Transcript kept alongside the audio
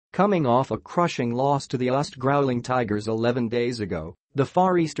Coming off a crushing loss to the UST Growling Tigers 11 days ago, the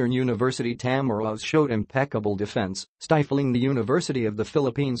Far Eastern University Tamaraws showed impeccable defense, stifling the University of the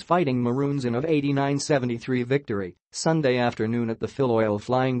Philippines Fighting Maroons in a 89-73 victory Sunday afternoon at the Filoil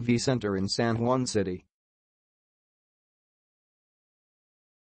Flying V Centre in San Juan City.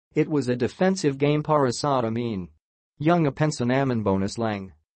 It was a defensive game para sa amin. Young opensa namin bonus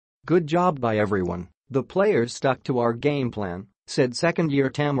lang. Good job by everyone, the players stuck to our game plan, said second-year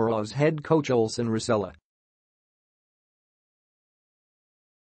Tamaraws head coach Olsen Racela.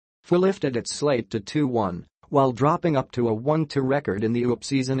 FEU lifted its slate to 2-1, while dropping up to a 1-2 record in the UAAP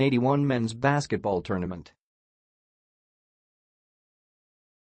Season 81 men's basketball tournament.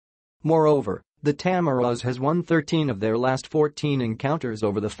 Moreover, the Tamaraws has won 13 of their last 14 encounters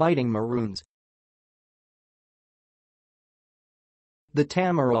over the Fighting Maroons. The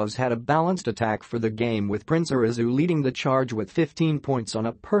Tamaraws had a balanced attack for the game with Prince Orizu leading the charge with 15 points on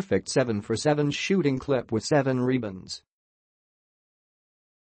a perfect 7-for-7 shooting clip with 7 rebounds.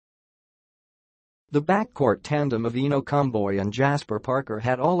 The backcourt tandem of Comboy and Jasper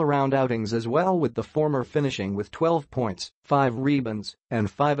had all-around outings as well, with the former finishing with 12 points, 5 rebounds,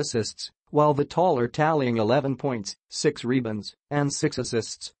 and 5 assists, while the taller tallying 11 points, 6 rebounds, and 6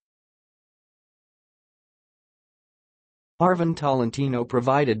 assists. Arvin Tolentino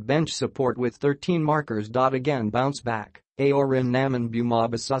provided bench support with 13 markers. Again bounce back, aorin namin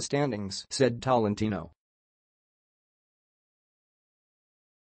bumaba standings, said Tolentino.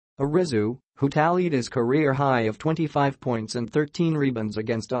 Orizu, who tallied his career high of 25 points and 13 rebounds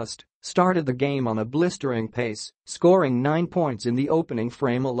against UST, started the game on a blistering pace, scoring 9 points in the opening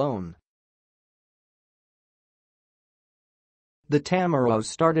frame alone. The Tamaraws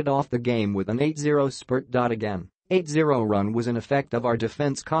started off the game with an 8-0 spurt. Again, 8-0 run was in effect of our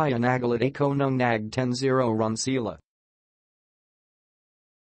defense kaya nagalit ako nung nag 10-0 run sila.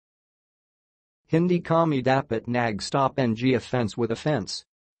 Hindi kami dapat nag stop ng offense with offense.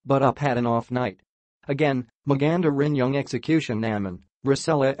 But UP had an off night. Again, maganda rin yung execution namin,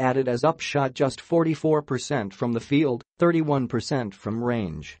 Racela added, as UP shot just 44% from the field, 31% from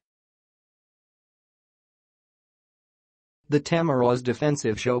range. The Tamaraws'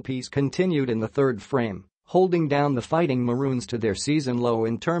 defensive showpiece continued in the third frame, holding down the Fighting Maroons to their season low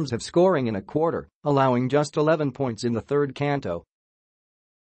in terms of scoring in a quarter, allowing just 11 points in the third canto.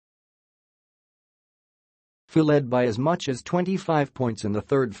 FEU led by as much as 25 points in the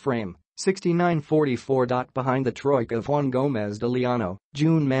third frame, 69-44. Behind the troika of Juan Gomez de Leano,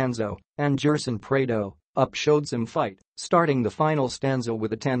 June Manzo, and Gerson Prado, UP showed some fight, starting the final stanza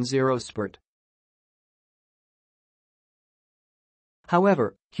with a 10-0 spurt.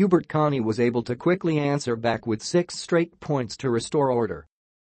 However, Hubert Connie was able to quickly answer back with 6 straight points to restore order.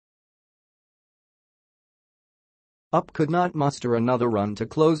 UP could not muster another run to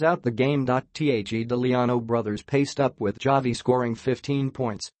close out the game. The De Leano brothers paced up with Javi scoring 15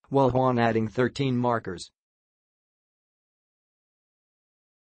 points, while Juan adding 13 markers.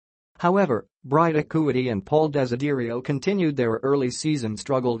 However, Bright Acuity and Paul Desiderio continued their early season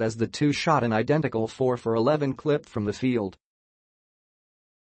struggle as the two shot an identical 4-for-11 clip from the field.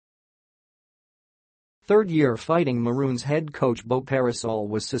 Third-year Fighting Maroons head coach Bo Perasol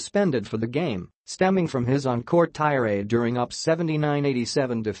was suspended for the game, stemming from his on-court tirade during UP's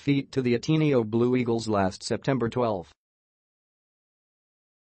 79-87 defeat to the Ateneo Blue Eagles last September 12.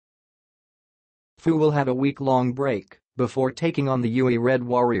 FEU will have a week-long break before taking on the UAAP Red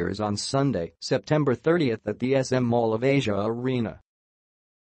Warriors on Sunday, September 30 at the SM Mall of Asia Arena.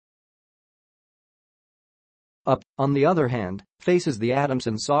 UP, on the other hand, faces the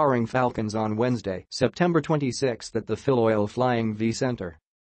Adamson-Soaring Falcons on Wednesday, September 26 at the Filoil Flying V Centre.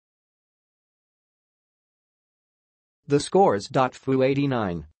 The scores: FEU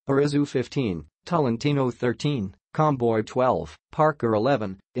 89, Orizu 15, Tolentino 13, Comboy 12, Parker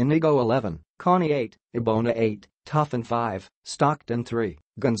 11, Inigo 11, Connie 8, Ibona 8, Tuffin 5, Stockton 3,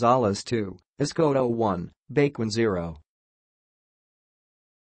 Gonzalez 2, Escoto 1, Baquin 0.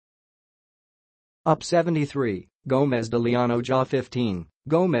 UP 73, Gomez de Leano Ja 15,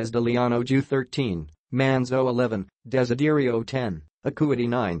 Gomez de Leano Ju 13, Manzo 11, Desiderio 10, Acuity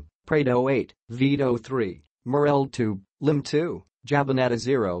 9, Prado 8, Vito 3, Morel 2, Lim 2, Jabanata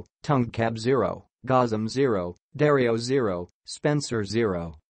 0, Tungcab 0, Gazam 0, Dario 0, Spencer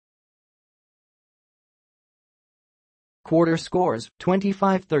 0. Quarter scores: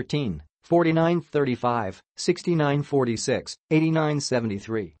 25-13, 49-35, 69-46,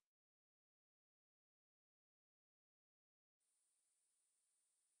 89-73.